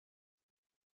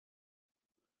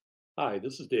Hi,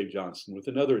 this is Dave Johnson with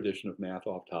another edition of Math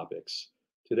Off Topics.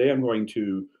 Today I'm going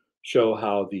to show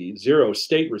how the zero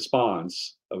state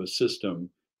response of a system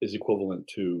is equivalent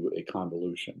to a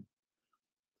convolution.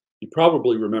 You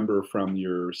probably remember from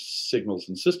your signals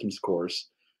and systems course,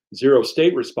 zero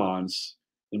state response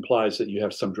implies that you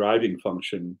have some driving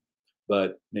function,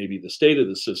 but maybe the state of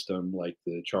the system, like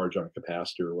the charge on a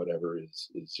capacitor or whatever, is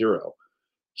zero.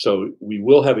 So we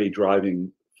will have a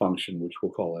driving function, which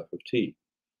we'll call f of t.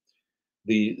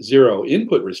 The zero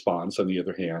input response, on the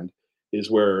other hand,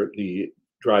 is where the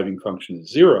driving function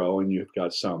is zero and you've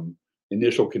got some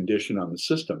initial condition on the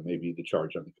system. Maybe the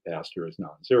charge on the capacitor is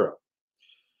non-zero.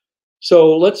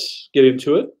 So let's get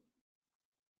into it.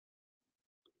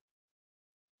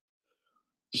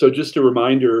 So just a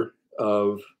reminder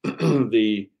of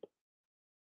the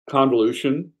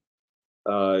convolution.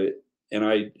 Uh, and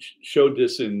I showed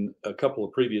this in a couple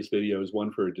of previous videos,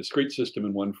 one for a discrete system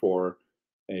and one for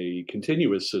a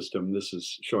continuous system. This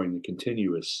is showing the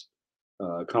continuous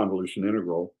convolution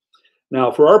integral. Now,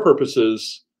 for our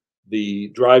purposes,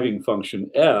 the driving function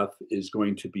f is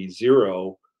going to be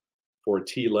 0 for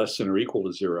t less than or equal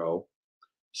to 0.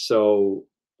 So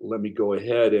let me go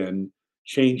ahead and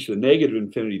change the negative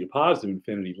infinity to positive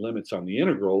infinity limits on the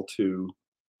integral to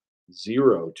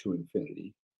 0 to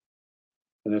infinity.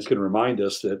 And that's going to remind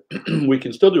us that we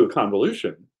can still do a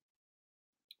convolution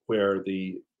where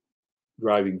the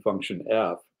driving function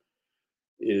f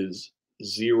is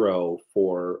 0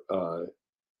 for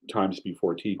times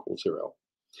before t equals 0.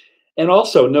 And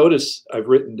also notice I've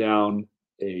written down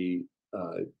a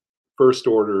first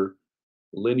order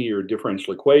linear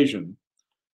differential equation.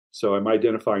 So I'm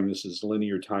identifying this as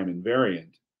linear time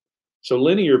invariant. So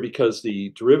linear because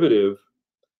the derivative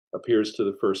appears to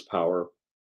the first power,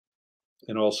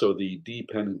 and also the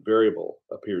dependent variable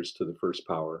appears to the first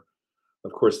power.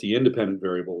 Of course, the independent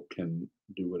variable can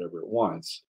do whatever it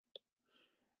wants.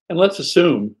 And let's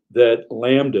assume that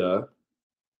lambda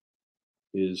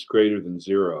is greater than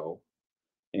 0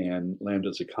 and lambda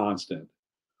is a constant.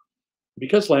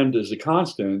 Because lambda is a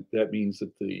constant, that means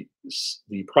that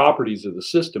the properties of the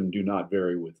system do not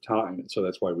vary with time. And so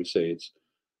that's why we say it's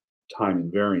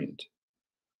time invariant.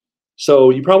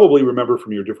 So you probably remember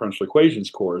from your differential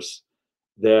equations course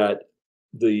that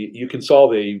you can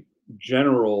solve a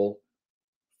general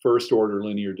first order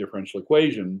linear differential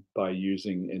equation by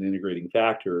using an integrating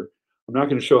factor. I'm not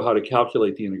going to show how to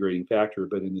calculate the integrating factor,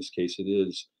 but in this case it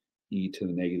is e to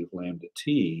the negative lambda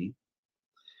t.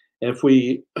 And if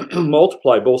we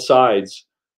multiply both sides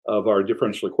of our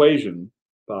differential equation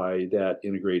by that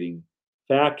integrating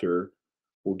factor,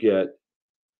 we'll get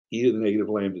e to the negative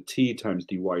lambda t times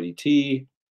dy dt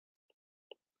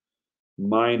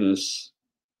minus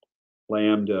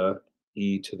lambda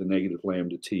e to the negative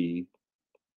lambda t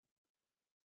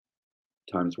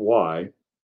times y.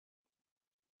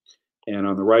 And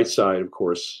on the right side, of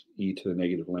course, e to the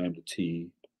negative lambda t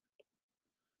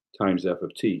times f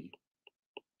of t.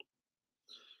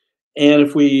 And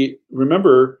if we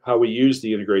remember how we use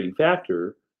the integrating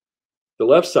factor, the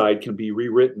left side can be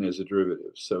rewritten as a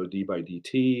derivative. So d by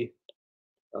dt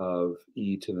of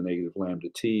e to the negative lambda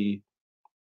t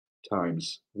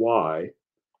times y.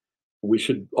 We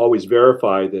should always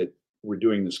verify that we're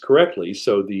doing this correctly.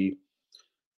 So the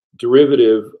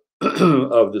derivative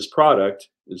of this product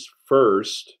is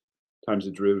first times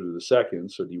the derivative of the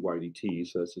second, so dy dt,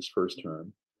 so that's this first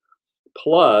term,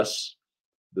 plus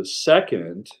the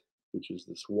second, which is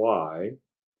this y,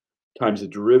 times the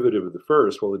derivative of the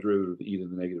first. Well, the derivative of e to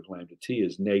the negative lambda t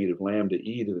is negative lambda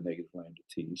e to the negative lambda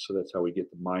t. So that's how we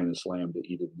get the minus lambda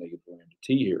e to the negative lambda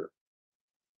t here.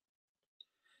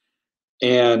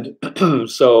 And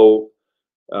so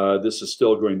this is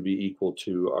still going to be equal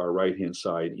to our right-hand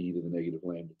side, e to the negative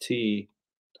lambda t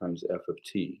times f of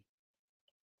t.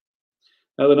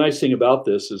 Now, the nice thing about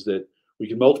this is that we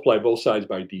can multiply both sides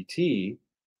by dt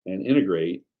and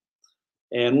integrate.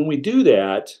 And when we do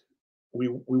that, we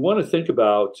want to think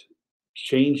about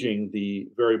changing the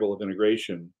variable of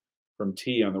integration from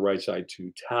t on the right side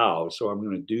to tau. So I'm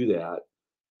going to do that.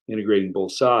 Integrating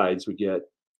both sides, we get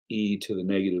e to the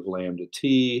negative lambda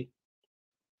t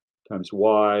times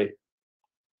y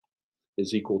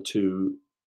is equal to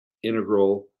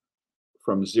integral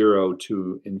from 0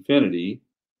 to infinity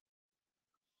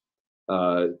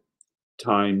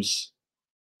times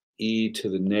e to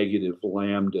the negative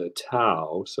lambda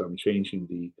tau. So I'm changing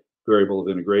the variable of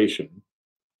integration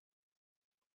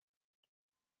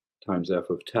times f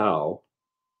of tau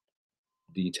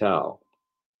d tau.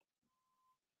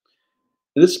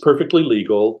 And this is perfectly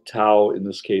legal. Tau in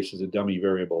this case is a dummy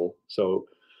variable. So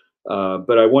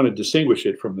But I want to distinguish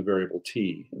it from the variable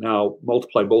t. Now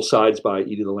multiply both sides by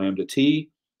e to the lambda t.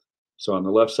 So on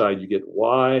the left side you get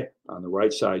y, on the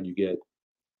right side you get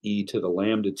e to the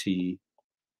lambda t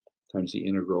times the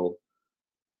integral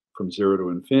from 0 to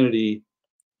infinity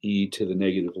e to the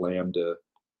negative lambda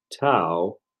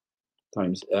tau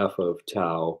times f of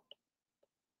tau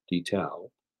d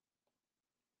tau.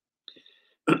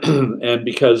 And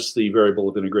because the variable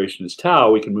of integration is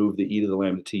tau, we can move the e to the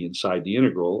lambda t inside the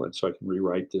integral, and so I can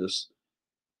rewrite this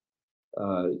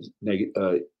uh,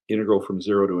 integral from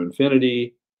 0 to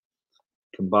infinity.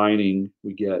 Combining,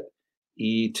 we get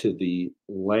e to the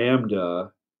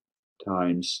lambda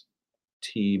times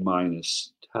t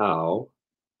minus tau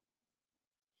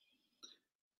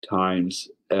times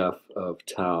f of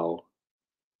tau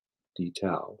d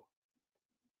tau.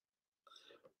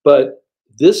 But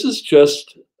this is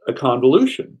just a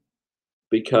convolution,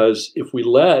 because if we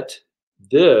let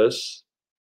this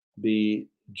be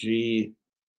g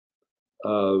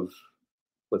of,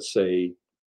 let's say,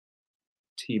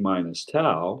 t minus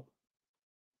tau,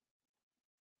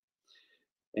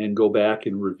 and go back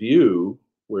and review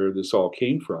where this all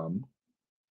came from,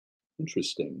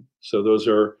 interesting. So these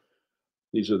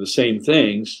are the same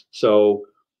things. So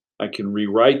I can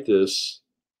rewrite this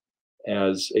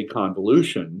as a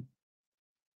convolution.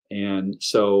 And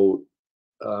so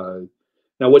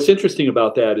now what's interesting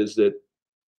about that is that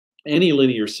any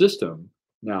linear system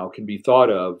now can be thought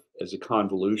of as a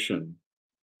convolution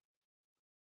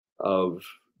of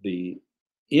the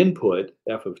input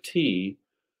f of t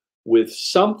with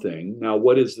something. Now,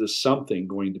 what is this something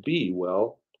going to be?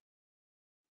 Well,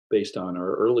 based on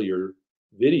our earlier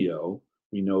video,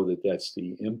 we know that that's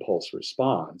the impulse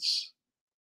response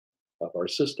of our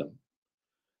system.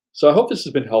 So I hope this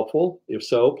has been helpful. If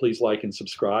so, please like and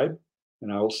subscribe,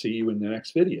 and I will see you in the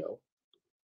next video.